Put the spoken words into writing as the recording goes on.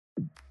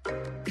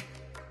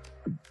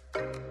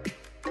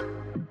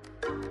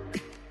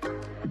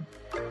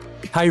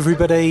Hey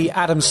everybody,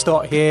 Adam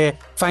Stott here.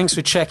 Thanks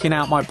for checking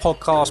out my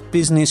podcast,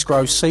 Business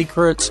Growth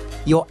Secrets.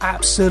 You're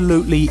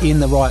absolutely in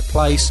the right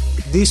place.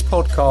 This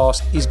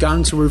podcast is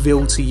going to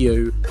reveal to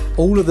you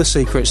all of the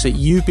secrets that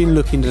you've been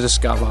looking to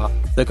discover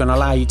that are going to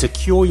allow you to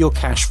cure your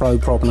cash flow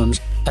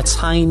problems,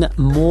 attain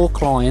more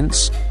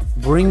clients,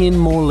 bring in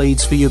more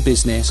leads for your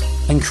business,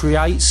 and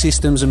create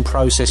systems and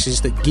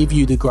processes that give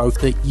you the growth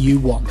that you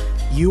want.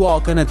 You are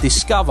going to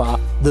discover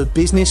the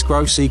business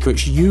growth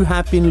secrets you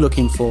have been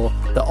looking for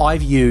that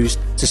I've used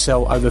to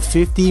sell over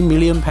 £50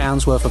 million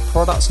worth of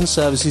products and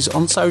services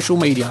on social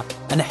media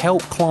and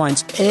help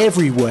clients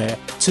everywhere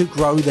to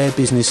grow their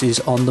businesses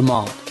on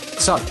demand.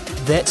 So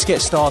let's get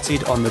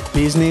started on the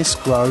Business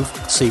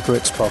Growth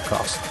Secrets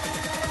podcast.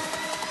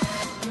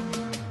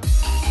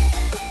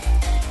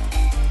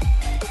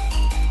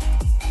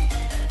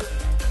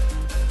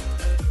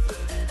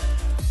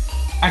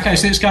 Okay,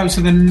 so let's go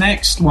to the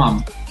next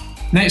one.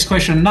 Next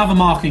question, another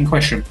marketing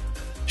question.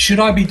 Should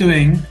I be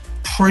doing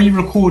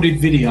pre-recorded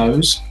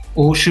videos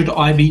or should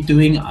I be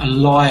doing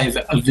live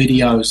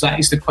videos? That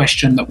is the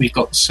question that we've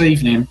got this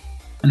evening.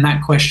 And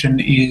that question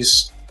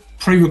is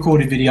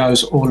pre-recorded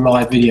videos or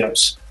live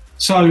videos.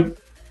 So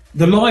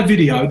the live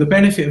video, the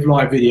benefit of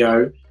live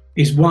video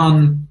is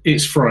one,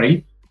 it's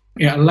free.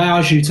 It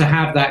allows you to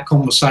have that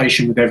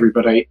conversation with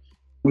everybody,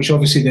 which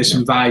obviously there's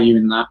some value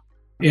in that.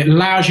 It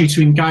allows you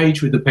to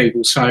engage with the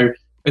people. So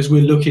as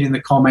we're looking in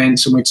the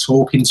comments and we're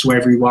talking to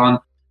everyone,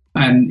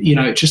 and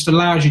it just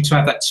allows you to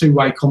have that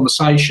two-way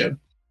conversation,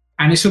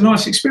 and it's a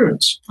nice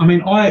experience. I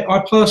mean,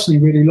 I personally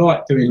really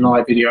like doing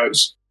live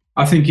videos.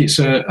 I think it's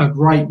a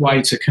great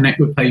way to connect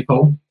with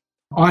people.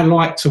 I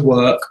like to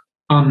work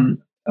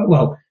I'm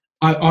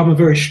a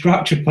very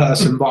structured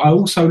person, but I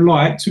also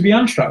like to be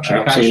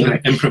unstructured occasionally.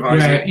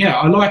 Improvising. Yeah,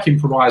 I like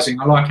improvising.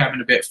 I like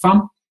having a bit of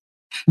fun.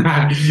 So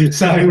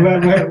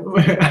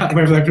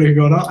whether they believe it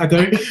or not, I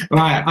do.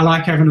 Right, I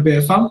like having a bit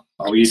of fun.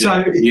 Oh, you do?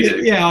 So, you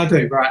do? Yeah, I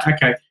do. Right,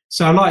 okay.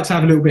 So I like to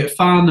have a little bit of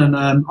fun, and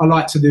I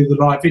like to do the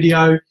live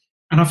video,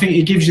 and I think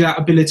it gives you that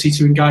ability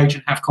to engage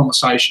and have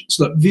conversations.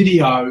 Look,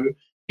 video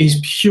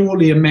is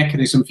purely a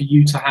mechanism for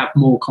you to have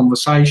more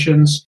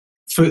conversations.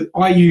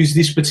 I use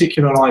this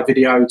particular live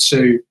video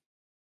to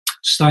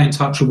stay in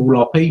touch with all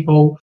our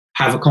people,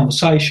 have a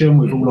conversation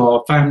with all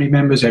our family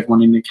members,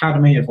 everyone in the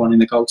academy, everyone in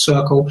the Gold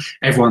Circle,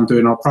 everyone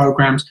doing our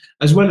programs,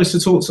 as well as to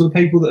talk to the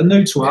people that are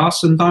new to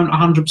us and don't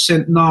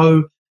 100%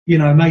 know,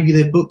 maybe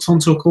they've booked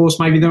onto a course,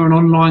 maybe they're an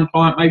online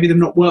client, maybe they've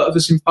not worked with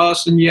us in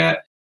person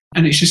yet.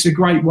 And it's just a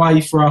great way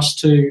for us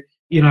to,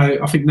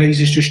 I think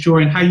Nisa's just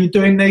joined. How you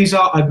doing,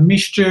 Nisa? I've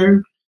missed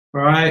you.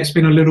 All right, it's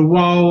been a little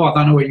while. I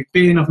don't know where you've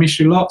been. I've missed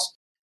you lots.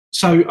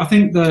 So I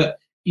think that,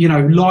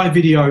 live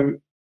video,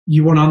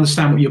 you want to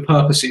understand what your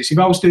purpose is. If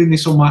I was doing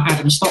this on my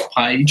Adam Stott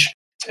page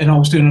and I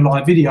was doing a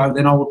live video,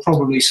 then I would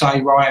probably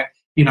say, right,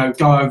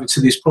 go over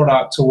to this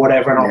product or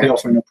whatever, and I'll be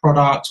offering a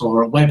product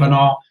or a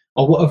webinar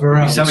or whatever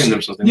else. Selling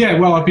them something. Yeah,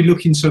 well, I'd be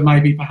looking to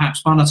maybe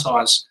perhaps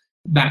monetize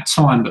that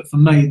time. But for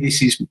me,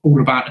 this is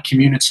all about the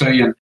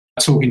community and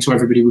talking to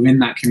everybody within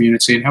that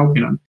community and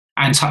helping them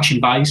and touching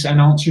base and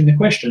answering the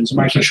questions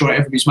and making sure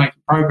everybody's making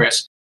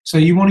progress. So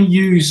you want to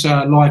use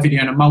live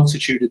video in a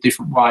multitude of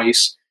different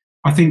ways.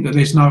 I think that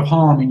there's no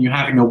harm in you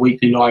having a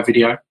weekly live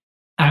video.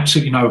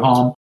 Absolutely no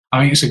harm. I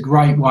think it's a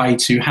great way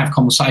to have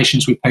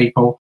conversations with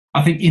people.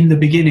 I think in the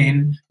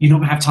beginning, you're not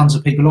going to have tons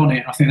of people on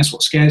it. I think that's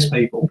what scares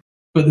people.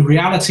 But the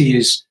reality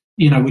is,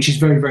 which is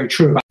very, very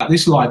true about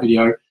this live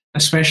video,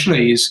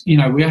 especially is,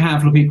 we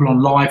have people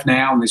on live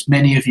now, and there's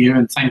many of you,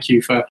 and thank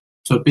you for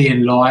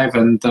being live.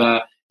 And,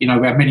 we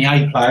have many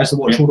A players that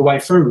watch all the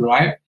way through,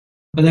 right?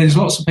 But there's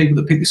lots of people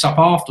that pick this up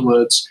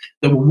afterwards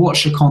that will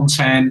watch the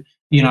content,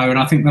 and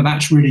I think that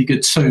that's really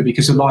good too,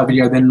 because the live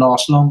video then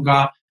lasts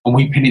longer and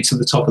we pin it to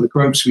the top of the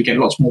group, so we get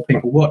lots more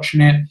people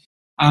watching it.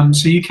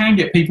 So you can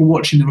get people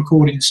watching the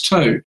recordings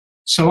too.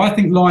 So I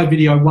think live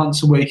video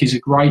once a week is a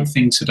great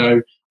thing to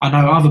do. I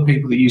know other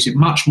people that use it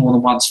much more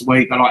than once a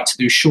week. They like to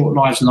do short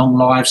lives, long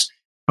lives,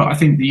 but I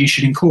think that you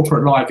should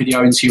incorporate live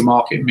video into your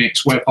market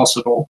mix where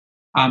possible.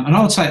 And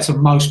I would say it's for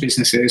most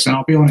businesses, and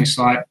I'll be honest,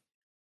 I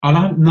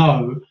don't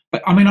know,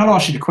 but I'll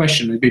ask you the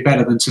question. It'd be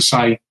better than to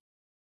say,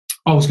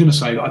 I was going to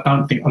say that I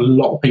don't think a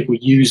lot of people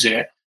use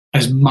it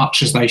as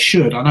much as they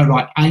should. I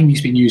know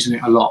Amy's been using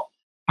it a lot,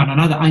 and I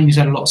know that Amy's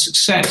had a lot of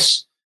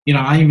success.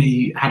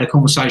 Amy had a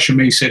conversation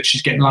with me, said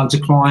she's getting loads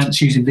of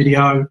clients using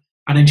video,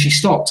 and then she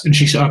stopped, and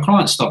her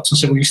client stopped and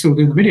said, well, you're still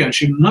doing the video? And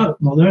she said, no, I'm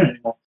not doing it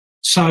anymore.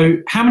 So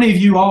how many of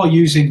you are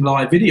using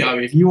live video?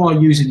 If you are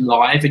using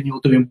live and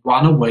you're doing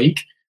one a week,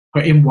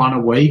 put in one a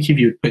week. If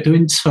you're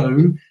doing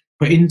two,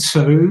 put in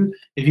two.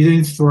 If you're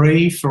doing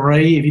three. If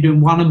you're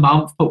doing one a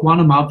month, put one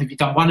a month. If you've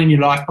done one in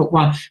your life, put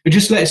one. But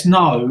just let us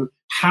know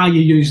how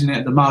you're using it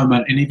at the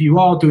moment. And if you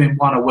are doing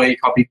one a week,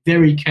 I'll be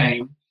very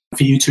keen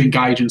for you to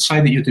engage and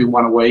say that you're doing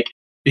one a week,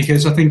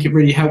 because I think it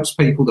really helps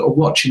people that are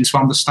watching to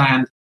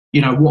understand,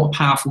 what a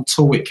powerful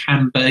tool it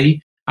can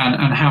be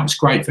and how it's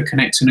great for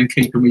connecting and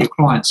keeping with your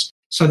clients.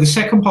 So the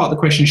second part of the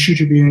question, should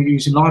you be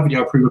using live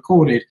video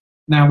pre-recorded?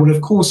 Now, well,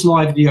 of course,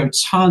 live video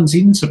turns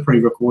into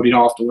pre-recorded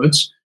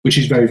afterwards, which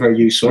is very, very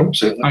useful.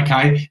 Absolutely.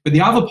 Okay, but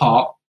the other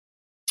part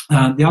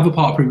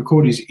of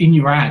pre-recorded is in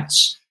your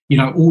ads. You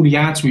know, all the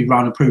ads we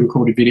run are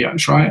pre-recorded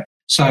videos, right?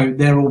 So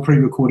they're all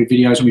pre-recorded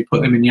videos, and we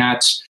put them in the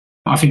ads.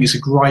 I think it's a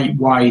great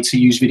way to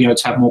use video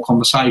to have more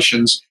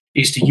conversations,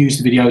 is to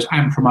use the videos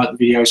and promote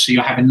the videos, so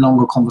you're having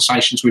longer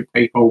conversations with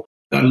people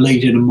that are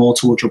leading them more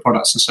towards your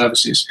products and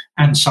services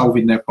and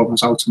solving their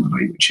problems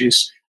ultimately, which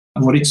is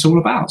what it's all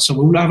about. So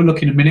we'll have a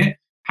look in a minute.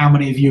 How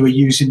many of you are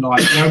using live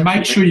video?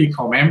 Make sure you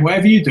comment,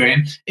 whatever you're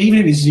doing. Even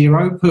if it's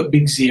 0, put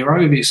big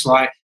 0. If it's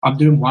like, I'm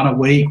doing 1 a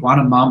week, 1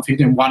 a month, you're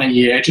doing 1 a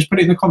year, just put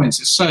it in the comments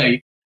and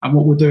see. And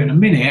what we'll do in a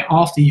minute,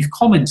 after you've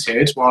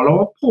commented, well,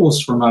 I'll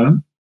pause for a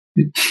moment.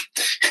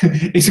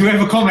 It's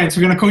whoever comments,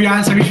 we're going to call you out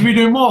and say we should be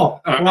doing more.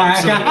 So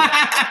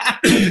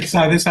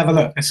let's have a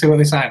look. Let's see what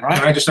they're saying, right?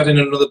 Can I just add in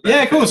another bit?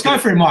 Yeah, of course. Go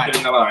for it, Mike.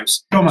 Doing the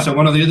lives. Come on. So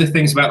one of the other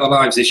things about the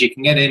lives is you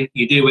can get in,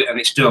 you do it, and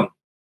it's done.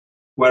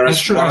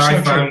 Whereas what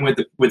I found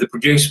with the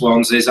produced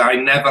ones is I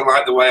never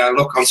like the way I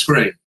look on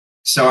screen.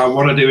 So I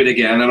want to do it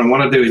again, and I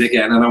want to do it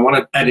again, and I want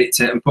to edit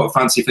it and put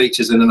fancy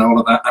features in and all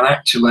of that. And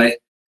actually,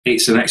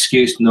 it's an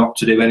excuse not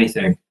to do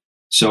anything.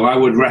 So I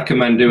would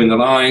recommend doing the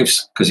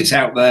lives because it's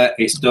out there,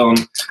 it's done,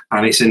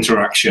 and it's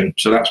interaction.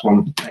 So that's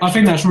one. I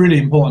think that's really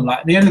important. Like,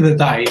 at the end of the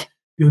day,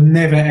 you'll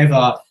never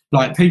ever,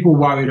 like, people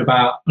worried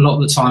about a lot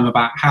of the time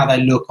about how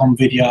they look on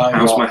video.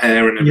 How's my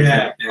hair and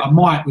everything. Yeah.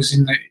 Mike was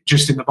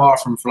just in the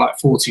bathroom for like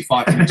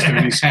 45 minutes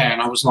doing his hair,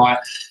 and I was like,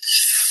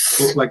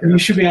 you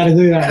should be able to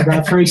do that in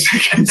about 3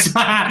 seconds.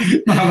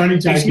 I'm only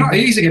joking. It's not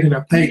easy getting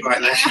a pig like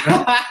this, you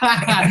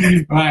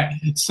know? Right.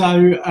 So,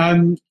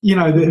 you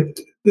know,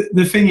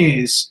 the thing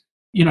is,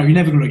 you know, you're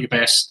never going to look your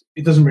best.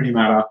 It doesn't really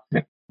matter.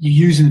 Yeah.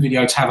 You're using the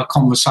video to have a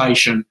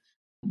conversation.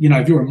 You know,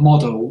 if you're a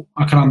model,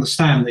 I can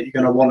understand that you're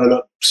going to want to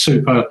look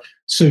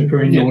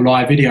super in your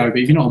live video. But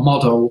if you're not a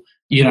model,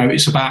 you know,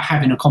 it's about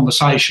having a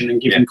conversation and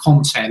giving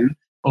content,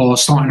 or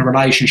starting a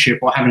relationship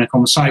or having a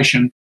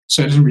conversation.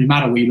 So it doesn't really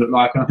matter what you look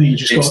like. I think you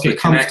just got to get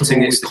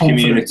comfortable with the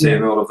community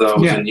and all of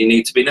those, and you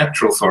need to be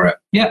natural for it.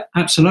 Yeah,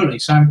 absolutely.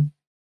 So,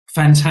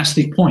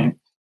 fantastic point.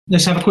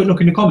 Let's have a quick look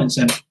in the comments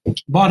then.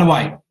 By the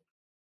way,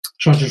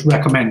 should I just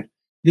recommend,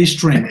 this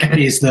drink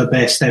is the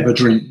best ever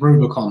drink,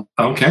 Rubicon.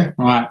 Okay.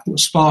 Right,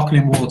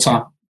 sparkling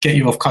water, get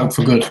you off Coke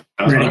for good.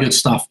 Really good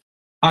stuff.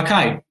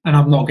 Okay, and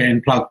I'm not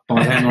getting plugged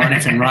by them or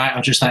anything, right?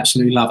 I just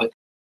absolutely love it.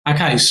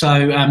 Okay, so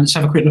let's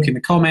have a quick look in the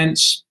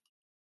comments.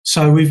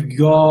 So we've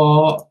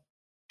got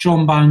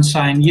John Bones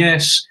saying,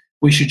 yes,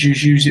 we should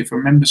just use it for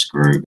a members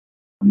group.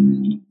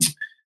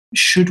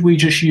 Should we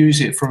just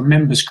use it for a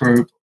members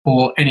group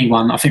or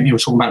anyone? I think you were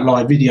talking about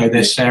live video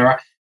there,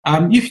 Sarah.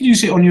 You can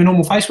use it on your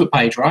normal Facebook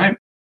page, right?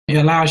 It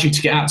allows you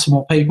to get out to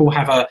more people,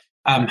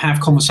 have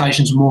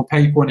conversations with more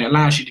people, and it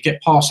allows you to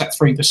get past that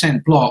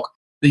 3% block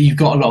that you've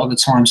got a lot of the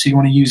time, so you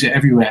want to use it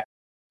everywhere.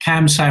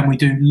 Cam's saying we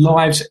do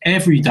lives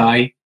every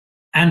day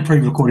and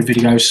pre-recorded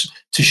videos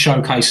to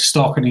showcase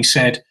stock, and he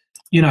said,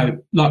 you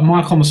know, like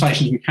my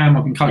conversations with Cam,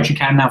 I've been coaching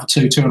Cam now for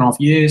 2.5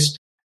 years,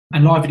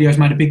 and live videos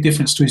made a big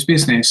difference to his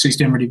business. So he's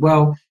doing really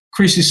well.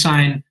 Chris is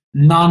saying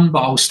none,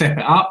 but I'll step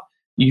it up.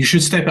 You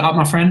should step it up,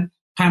 my friend.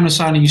 Pamela's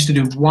saying he used to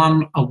do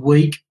 1 a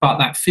week, but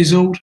that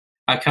fizzled.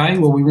 Okay,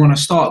 well, we want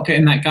to start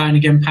getting that going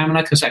again,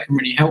 Pamela, because that can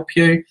really help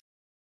you.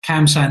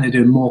 Cam's saying they're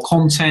doing more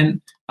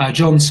content.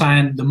 John's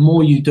saying the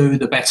more you do,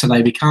 the better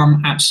they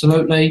become.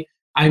 Absolutely.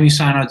 Amy's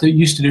saying I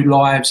used to do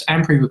lives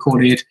and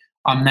pre-recorded.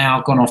 I'm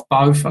now gone off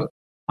both.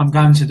 I'm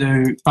going to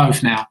do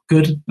both now.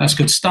 Good. That's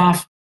good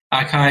stuff.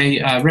 Okay.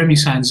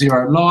 Remy's saying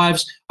 0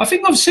 lives. I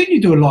think I've seen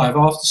you do a live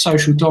after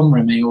Social Dom,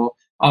 Remy, or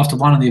after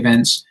one of the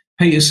events.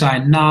 Peter's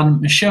saying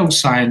none. Michelle's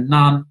saying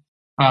none.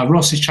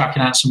 Ross is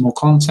chucking out some more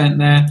content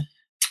there.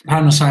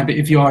 Pamela's saying, but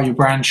if you are your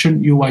brand,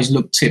 shouldn't you always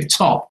look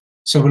tip-top?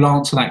 So we'll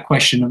answer that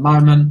question in a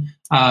moment.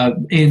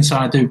 Ian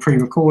saying I do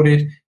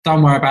pre-recorded.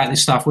 Don't worry about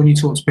this stuff. When you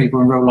talk to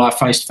people in real life,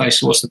 face-to-face,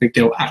 so what's the big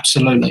deal?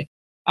 Absolutely.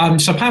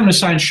 So Pamela's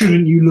saying,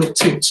 shouldn't you look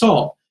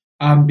tip-top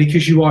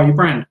because you are your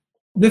brand?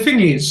 The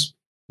thing is,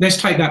 let's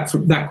take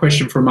that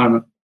question for a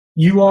moment.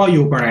 You are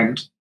your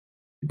brand,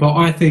 but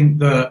I think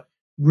the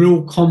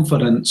real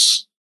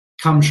confidence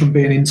comes from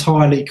being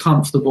entirely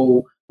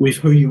comfortable with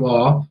who you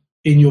are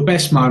in your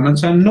best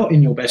moments and not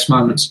in your best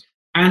moments,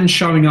 and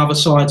showing other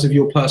sides of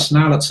your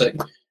personality.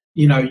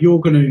 You know, you're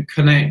going to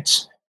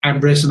connect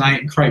and resonate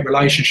and create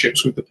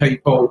relationships with the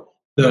people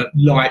that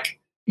like,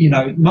 you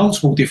know,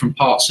 multiple different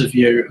parts of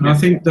you. And I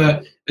think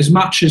that as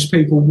much as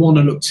people want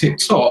to look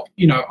tip-top,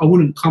 you know, I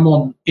wouldn't come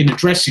on in a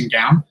dressing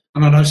gown,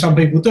 and I know some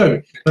people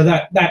do,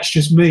 but that's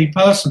just me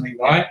personally,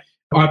 right?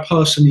 I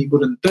personally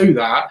wouldn't do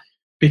that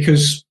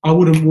because I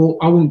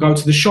wouldn't go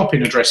to the shop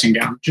in a dressing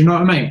gown. Do you know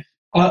what I mean?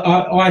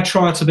 I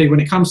try to be, when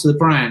it comes to the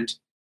brand,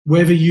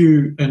 whether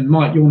you, and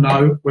Mike, you'll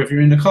know, whether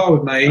you're in the car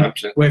with me,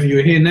 Absolutely. Whether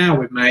you're here now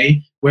with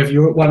me, whether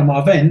you're at one of my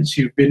events,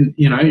 you've been,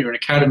 you know, you're an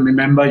Academy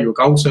member, you're a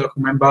Gold Circle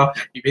member,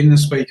 you've been in the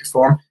speaker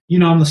forum, you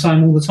know I'm the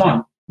same all the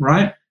time,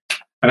 right?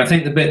 And I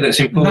think the bit that's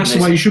important that's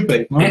the way you should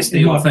be, right? is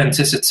the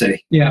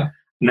authenticity. Yeah.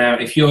 Now,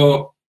 if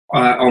you're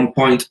on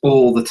point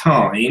all the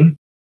time,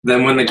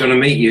 then when they're going to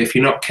meet you, if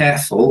you're not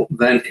careful,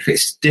 then if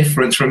it's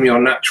different from your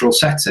natural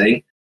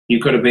setting,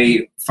 you've got to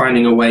be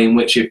finding a way in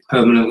which you're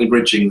permanently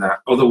bridging that.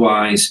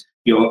 Otherwise,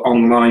 your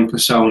online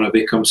persona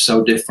becomes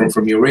so different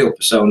from your real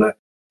persona,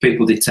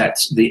 people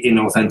detect the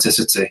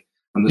inauthenticity.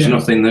 And there's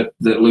nothing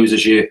that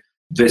loses your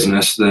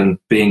business than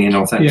being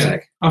inauthentic. Yeah.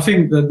 I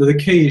think that the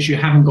key is you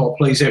haven't got to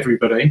please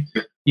everybody.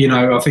 You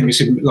know, I think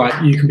it's like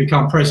you can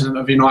become president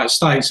of the United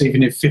States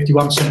even if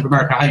 51% of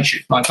America hates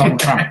you, like Donald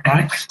Trump,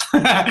 right?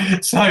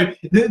 So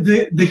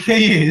the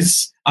key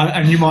is,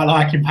 and you might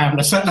like him,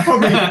 Pamela, so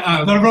probably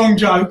the wrong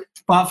joke,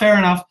 but fair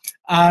enough.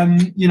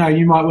 You know,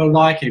 you might well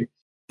like him.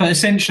 But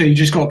essentially, you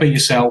just got to be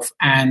yourself.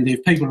 And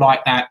if people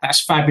like that,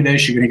 that's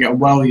fabulous. You're going to get on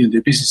well. You can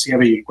do business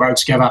together. You can grow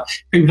together.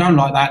 If people don't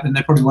like that, then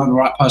they probably weren't the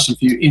right person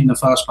for you in the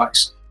first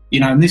place. You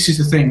know, and this is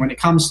the thing. When it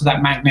comes to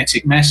that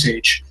magnetic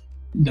message,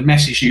 the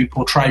message you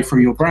portray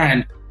through your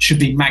brand should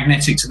be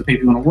magnetic to the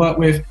people you want to work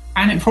with.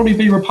 And it'd probably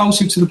be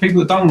repulsive to the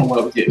people that don't want to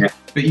work with you. Yeah.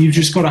 But you've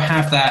just got to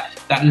have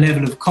that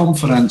level of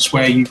confidence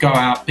where you go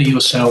out, be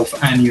yourself,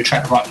 and you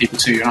attract the right people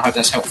to you. And I hope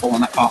that's helpful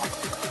on that part.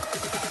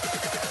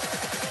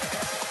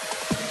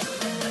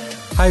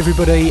 Hey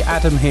everybody,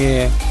 Adam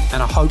here,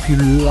 and I hope you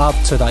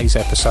loved today's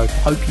episode.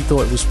 Hope you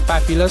thought it was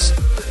fabulous,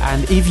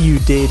 and if you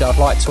did, I'd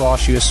like to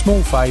ask you a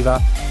small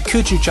favour.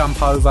 Could you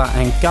jump over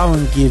and go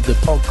and give the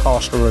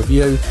podcast a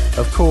review?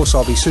 Of course,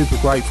 I'll be super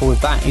grateful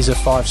if that is a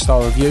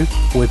 5-star review.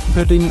 We're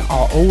putting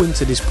our all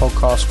into this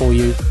podcast for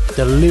you,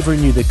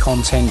 delivering you the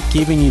content,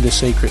 giving you the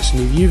secrets, and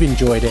if you've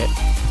enjoyed it,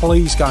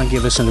 please go and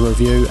give us a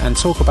review and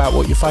talk about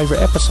what your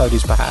favourite episode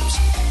is perhaps.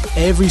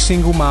 Every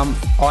single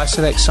month, I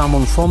select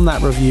someone from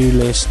that review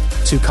list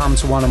to come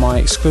to one of my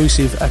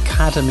exclusive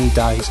Academy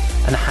days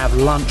and have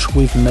lunch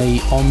with me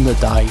on the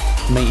day,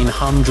 meeting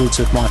hundreds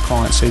of my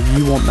clients. So if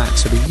you want that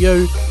to be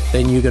you,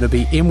 then you're going to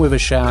be in with a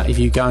shout if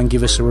you go and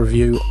give us a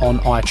review on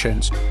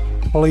iTunes.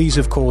 Please,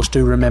 of course,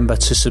 do remember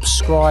to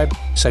subscribe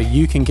so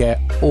you can get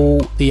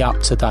all the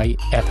up-to-date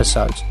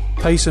episodes.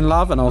 Peace and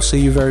love, and I'll see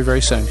you very,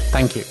 very soon.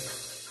 Thank you.